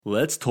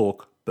Let's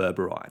talk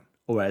Berberine,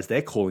 or as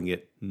they're calling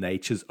it,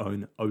 nature's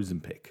own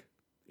Ozempic.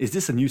 Is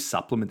this a new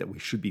supplement that we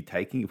should be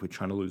taking if we're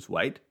trying to lose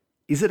weight?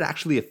 Is it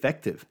actually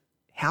effective?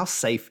 How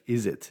safe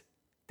is it?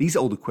 These are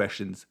all the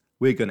questions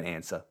we're going to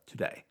answer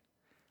today.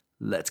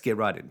 Let's get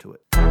right into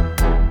it.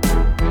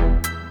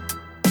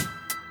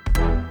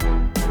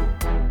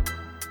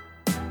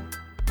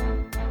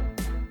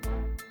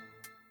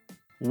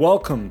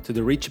 Welcome to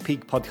the Reach a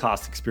Peak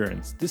podcast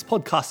experience. This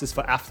podcast is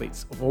for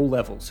athletes of all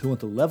levels who want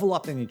to level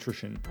up their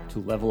nutrition to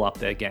level up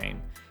their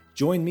game.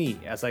 Join me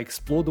as I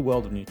explore the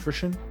world of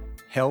nutrition,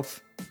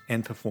 health,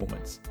 and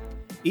performance.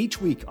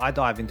 Each week, I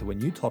dive into a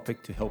new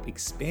topic to help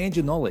expand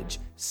your knowledge,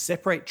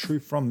 separate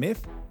truth from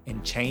myth,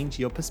 and change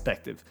your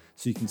perspective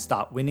so you can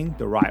start winning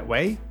the right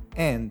way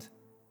and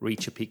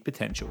reach your peak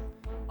potential.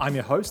 I'm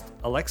your host,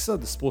 Alexa,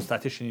 the sports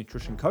dietitian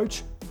nutrition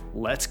coach.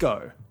 Let's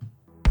go.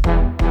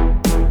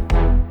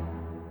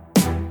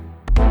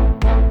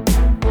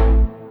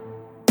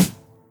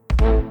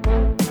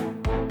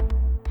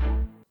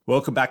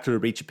 Welcome back to the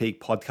Reach a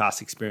Peak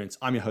podcast experience.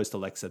 I'm your host,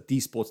 Alexa,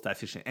 the sports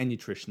dietitian and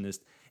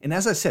nutritionist. And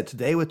as I said,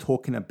 today we're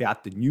talking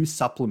about the new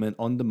supplement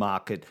on the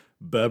market,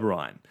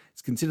 Berberine.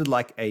 It's considered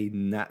like a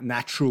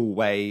natural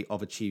way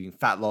of achieving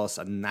fat loss,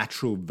 a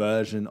natural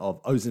version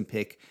of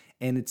Ozempic,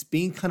 and it's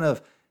been kind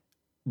of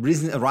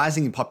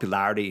rising in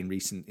popularity in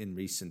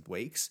recent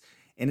weeks.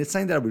 And it's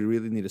something that we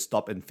really need to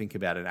stop and think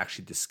about and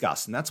actually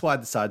discuss. And that's why I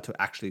decided to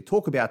actually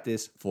talk about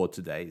this for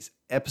today's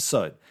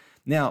episode.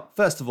 Now,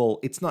 first of all,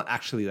 it's not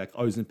actually like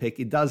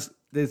Ozempic.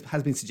 There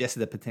has been suggested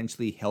that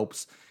potentially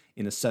helps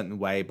in a certain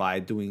way by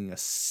doing a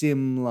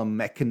similar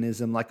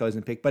mechanism like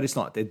Ozempic, but it's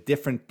not. They're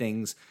different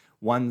things.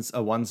 One's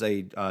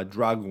a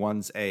drug,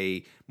 one's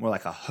a more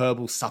like a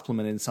herbal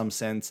supplement in some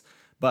sense,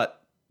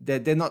 but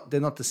they're not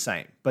the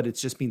same. But it's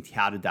just been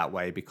touted that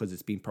way because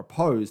it's been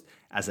proposed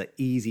as an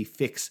easy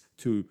fix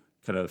to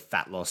kind of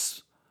fat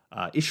loss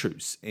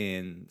issues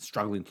and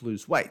struggling to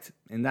lose weight,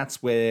 and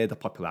that's where the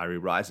popularity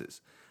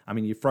rises. I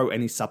mean, you throw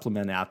any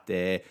supplement out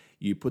there,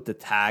 you put the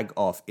tag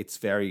of it's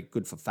very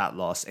good for fat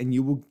loss, and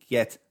you will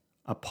get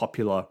a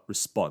popular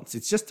response.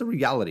 It's just a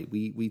reality.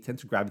 We tend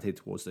to gravitate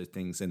towards those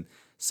things, and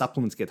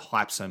supplements get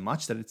hyped so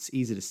much that it's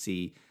easy to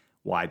see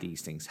why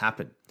these things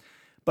happen.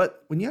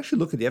 But when you actually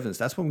look at the evidence,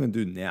 that's what I'm going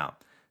to do now.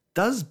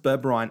 Does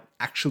Berberine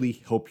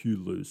actually help you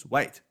lose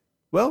weight?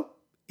 Well,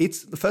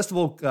 first of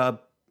all, I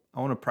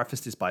want to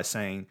preface this by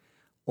saying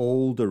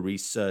all the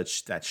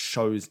research that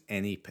shows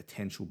any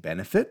potential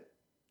benefit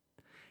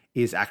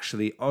is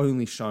actually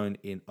only shown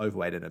in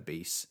overweight and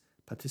obese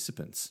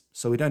participants.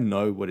 So we don't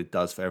know what it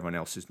does for everyone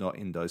else who's not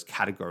in those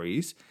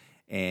categories.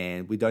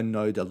 And we don't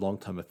know the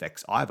long-term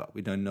effects either.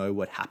 We don't know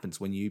what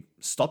happens when you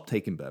stop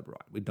taking Berberine.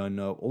 We don't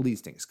know all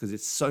these things because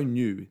it's so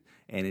new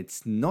and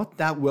it's not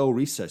that well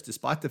researched,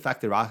 despite the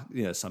fact there are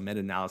some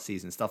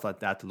meta-analyses and stuff like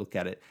that to look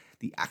at it.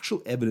 The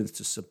actual evidence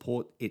to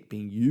support it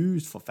being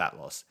used for fat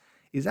loss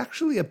is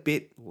actually a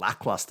bit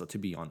lackluster, to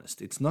be honest.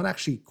 It's not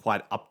actually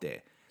quite up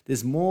there.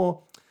 There's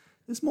more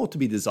to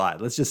be desired.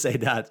 Let's just say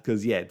that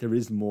because, there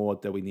is more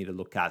that we need to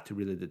look at to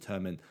really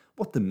determine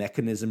what the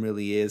mechanism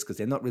really is because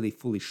they're not really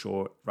fully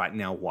sure right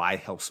now why it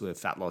helps with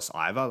fat loss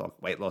either,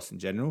 like weight loss in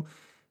general.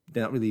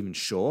 They're not really even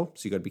sure,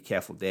 so you got to be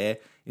careful there.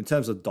 In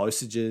terms of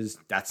dosages,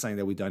 that's something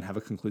that we don't have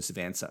a conclusive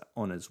answer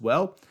on as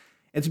well.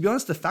 And to be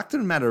honest, the fact of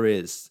the matter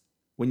is,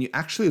 when you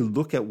actually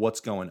look at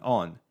what's going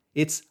on,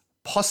 it's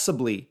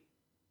possibly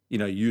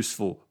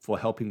useful for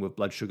helping with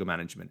blood sugar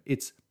management.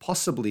 It's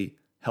possibly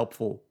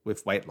helpful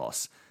with weight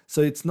loss.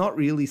 So it's not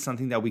really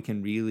something that we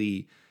can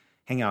really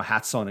hang our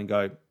hats on and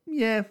go,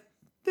 yeah,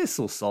 this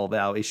will solve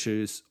our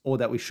issues, or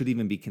that we should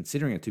even be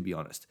considering it, to be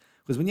honest.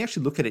 Because when you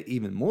actually look at it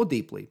even more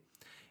deeply,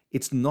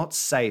 it's not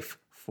safe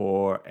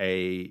for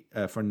a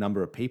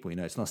number of people.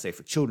 It's not safe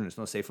for children. It's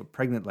not safe for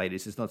pregnant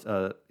ladies. It's not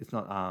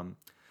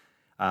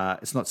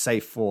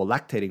safe for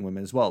lactating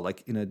women as well.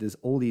 There's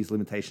all these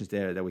limitations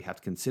there that we have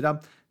to consider.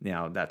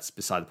 Now, that's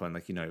beside the point,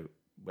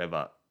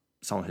 whether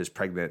someone who's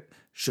pregnant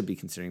should be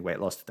considering weight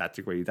loss to that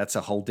degree. That's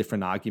a whole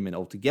different argument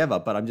altogether.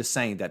 But I'm just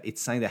saying that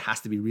it's something that has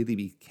to be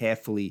really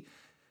carefully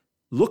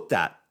looked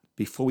at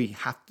before we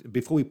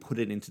put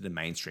it into the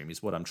mainstream,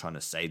 is what I'm trying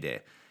to say there.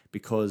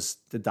 Because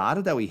the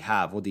data that we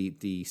have, or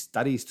the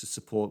studies to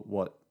support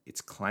what it's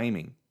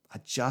claiming,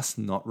 are just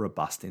not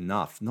robust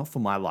enough, not for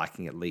my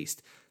liking at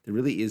least. There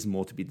really is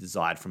more to be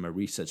desired from a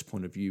research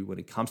point of view when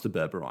it comes to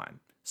Berberine.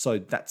 So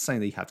that's something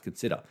that you have to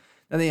consider.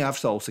 And then you have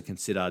to also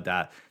consider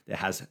that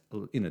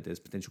there's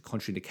potential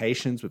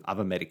contraindications with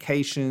other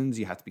medications.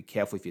 You have to be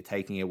careful if you're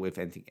taking it with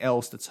anything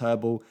else that's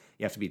herbal.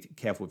 You have to be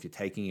careful if you're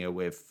taking it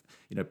with,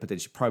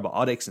 potential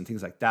probiotics and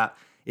things like that.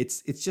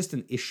 It's just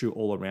an issue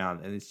all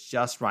around. And it's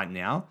just right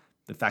now,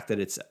 the fact that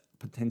it's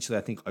potentially,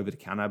 I think, over the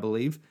counter, I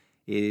believe,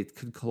 it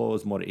could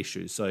cause more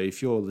issues. So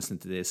if you're listening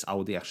to this, I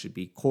would actually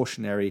be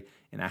cautionary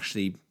and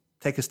actually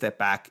take a step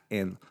back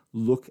and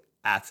look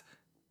at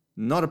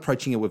not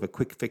approaching it with a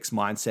quick fix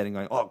mindset and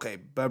going, okay,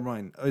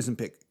 Berberine,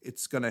 Ozempic,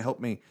 it's going to help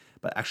me,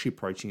 but actually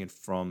approaching it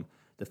from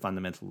the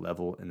fundamental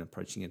level and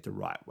approaching it the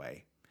right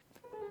way.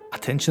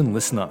 Attention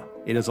listener,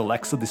 it is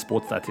Alexa the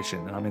sports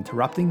dietitian, and I'm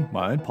interrupting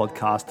my own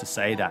podcast to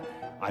say that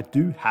I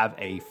do have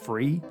a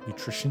free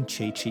nutrition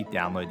cheat sheet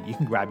download. You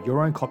can grab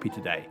your own copy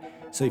today.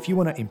 So if you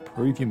want to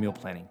improve your meal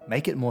planning,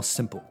 make it more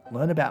simple,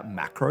 learn about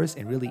macros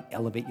and really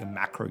elevate your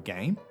macro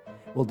game,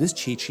 well, this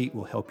cheat sheet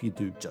will help you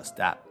do just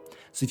that.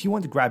 So if you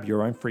want to grab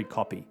your own free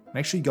copy,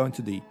 make sure you go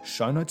into the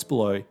show notes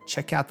below,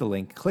 check out the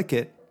link, click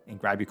it, and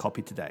grab your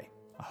copy today.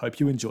 I hope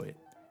you enjoy it.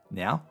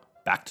 Now,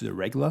 back to the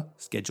regular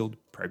scheduled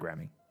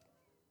programming.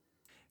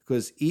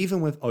 Because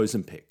even with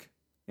Ozempic,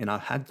 and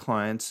I've had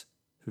clients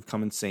who've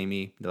come and see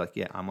me, they're like,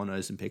 yeah, I'm on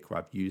Ozempic or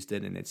I've used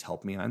it and it's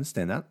helped me. I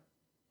understand that,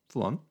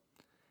 full on.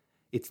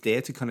 It's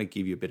there to kind of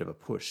give you a bit of a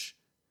push.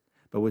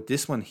 But with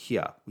this one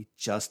here, we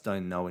just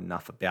don't know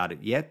enough about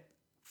it yet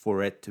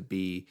for it to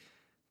be,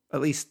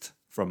 at least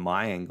from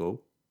my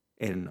angle,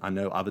 and I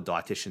know other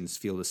dietitians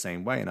feel the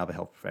same way and other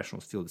health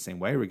professionals feel the same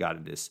way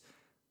regarding this,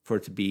 for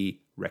it to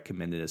be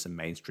recommended as a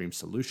mainstream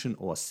solution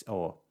or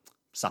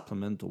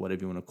supplement or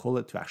whatever you want to call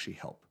it to actually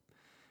help.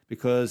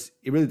 Because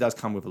it really does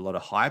come with a lot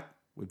of hype,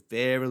 with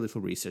very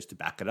little research to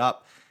back it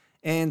up.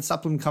 And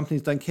supplement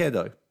companies don't care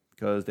though,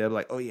 because they're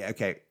like, oh yeah,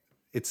 okay,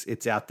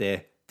 it's out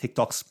there.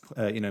 TikTok's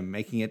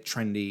making it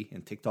trendy,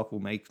 and TikTok will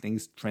make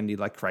things trendy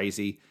like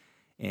crazy.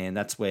 And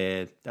that's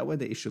where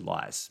the issue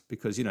lies.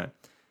 Because,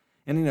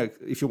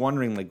 if you're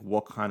wondering like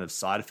what kind of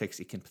side effects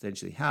it can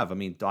potentially have, I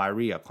mean,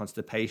 diarrhea,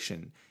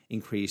 constipation,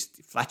 increased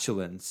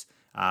flatulence,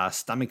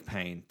 stomach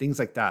pain, things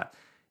like that.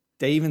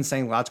 They're even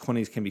saying large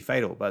quantities can be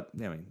fatal, but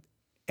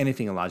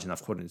anything in large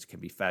enough quantities can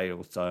be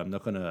fatal. So I'm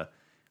not gonna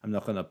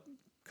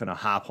kind of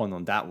harp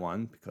on that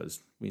one,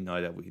 because we know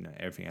that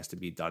everything has to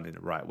be done in the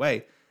right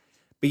way.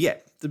 But yeah,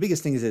 the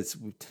biggest thing is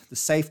the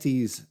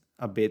safety is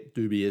a bit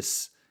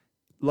dubious.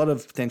 A lot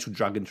of potential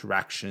drug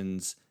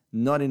interactions,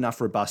 not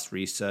enough robust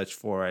research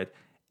for it,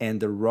 and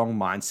the wrong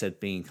mindset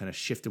being kind of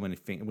shifted when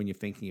you're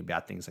thinking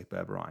about things like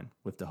Berberine,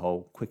 with the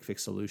whole quick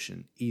fix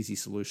solution, easy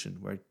solution,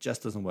 where it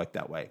just doesn't work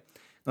that way.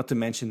 Not to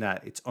mention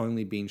that it's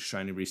only been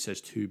shown in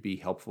research to be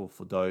helpful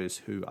for those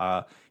who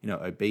are,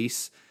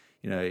 obese,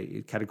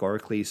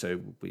 categorically.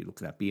 So we're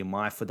looking at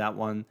BMI for that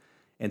one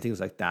and things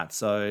like that.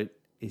 So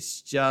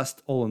it's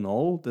just, all in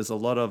all, there's a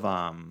lot of,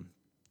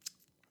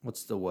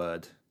 what's the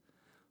word?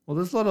 Well,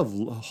 there's a lot of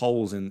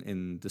holes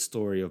in the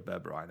story of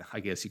Berberine, I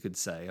guess you could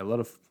say. A lot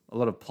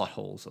of plot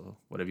holes, or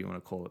whatever you want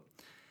to call it.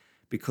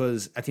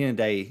 Because at the end of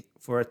the day,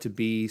 for it to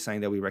be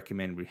something that we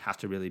recommend, we have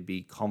to really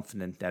be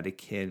confident that it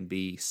can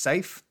be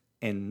safe,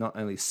 and not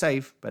only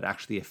safe, but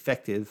actually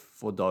effective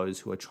for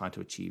those who are trying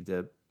to achieve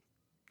the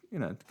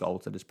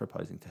goals that it's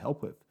proposing to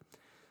help with.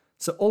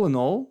 So all in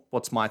all,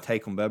 what's my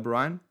take on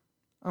Berberine?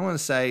 I want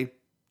to say,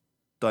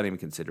 don't even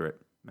consider it,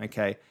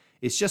 okay?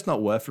 It's just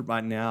not worth it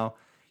right now.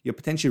 You're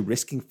potentially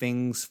risking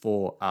things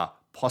for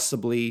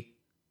possibly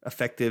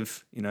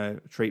effective,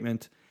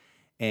 treatment.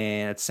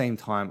 And at the same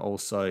time,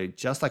 also,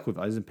 just like with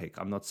Ozempic,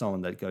 I'm not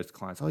someone that goes to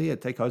clients, oh yeah,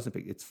 take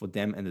Ozempic. It's for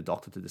them and the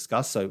doctor to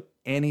discuss. So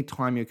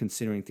anytime you're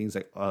considering things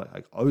like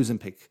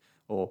Ozempic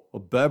or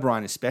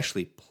Berberine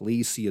especially,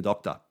 please see your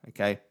doctor,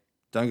 okay?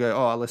 Don't go,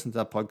 oh, I listened to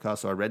that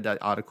podcast or I read that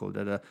article.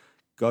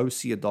 Go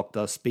see a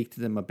doctor, speak to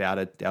them about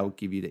it. They'll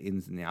give you the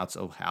ins and outs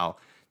of how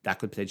that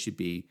could potentially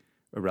be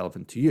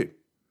relevant to you,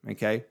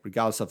 okay?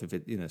 Regardless of if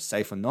it's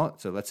safe or not.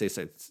 So let's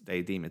say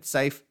they deem it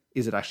safe.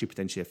 Is it actually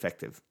potentially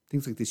effective?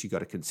 Things like this you got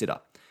to consider.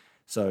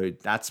 So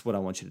that's what I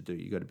want you to do.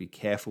 You got to be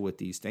careful with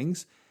these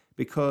things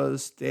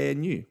because they're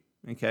new,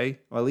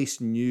 okay? Or at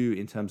least new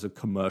in terms of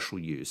commercial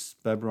use.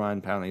 Berberine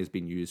apparently has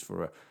been used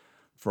for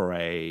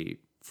a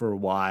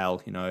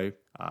while,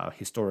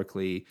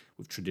 historically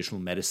with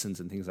traditional medicines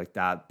and things like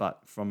that.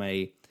 But from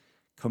a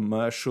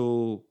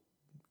commercial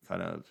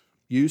kind of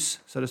use,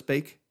 so to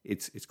speak,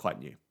 it's quite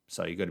new.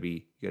 So you got to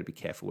be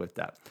careful with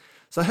that.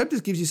 So I hope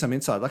this gives you some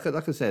insight. Like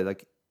I said, a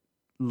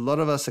lot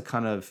of us are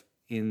kind of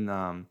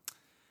a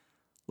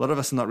lot of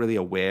us are not really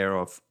aware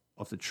of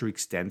the true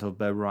extent of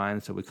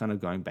Berberine. So we're kind of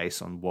going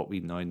based on what we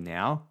know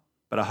now.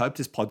 But I hope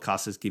this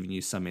podcast has given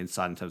you some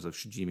insight in terms of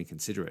should you even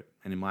consider it.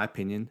 And in my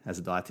opinion, as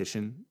a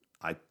dietitian,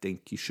 I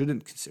think you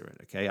shouldn't consider it,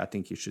 okay? I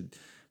think you should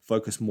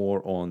focus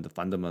more on the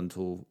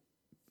fundamental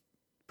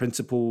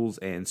principles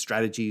and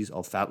strategies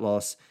of fat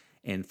loss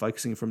and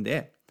focusing from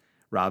there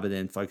rather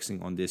than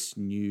focusing on this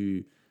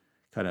new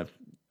kind of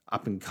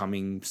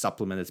up-and-coming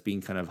supplement that's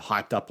being kind of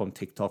hyped up on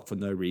TikTok for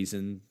no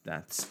reason.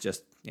 That's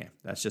just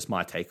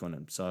my take on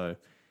it. So,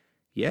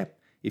 yeah,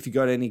 if you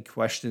got any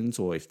questions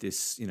or if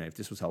this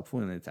was helpful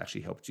and it's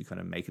actually helped you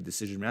kind of make a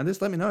decision around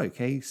this, let me know,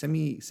 okay? Send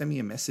me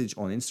a message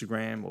on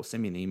Instagram or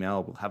send me an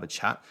email. We'll have a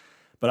chat.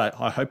 But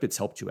I hope it's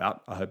helped you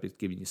out. I hope it's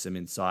given you some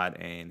insight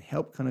and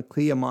help kind of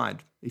clear your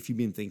mind if you've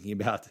been thinking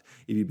about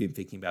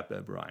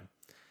Berberine.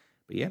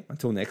 But yeah,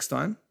 until next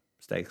time,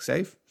 stay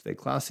safe, stay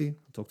classy.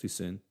 I'll talk to you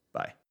soon.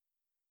 Bye.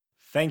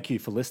 Thank you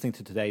for listening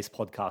to today's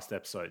podcast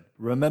episode.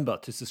 Remember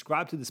to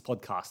subscribe to this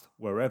podcast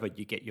wherever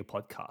you get your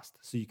podcast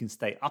so you can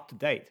stay up to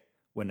date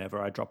whenever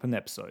I drop an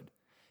episode.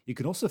 You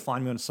can also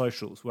find me on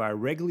socials where I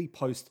regularly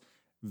post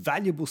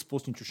valuable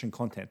sports nutrition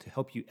content to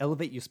help you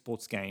elevate your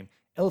sports game,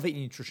 elevate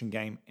your nutrition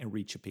game, and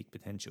reach your peak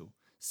potential.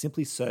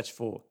 Simply search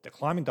for The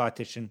Climbing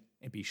Dietitian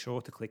and be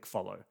sure to click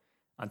follow.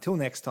 Until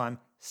next time,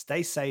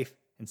 stay safe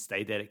and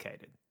stay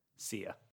dedicated. See ya.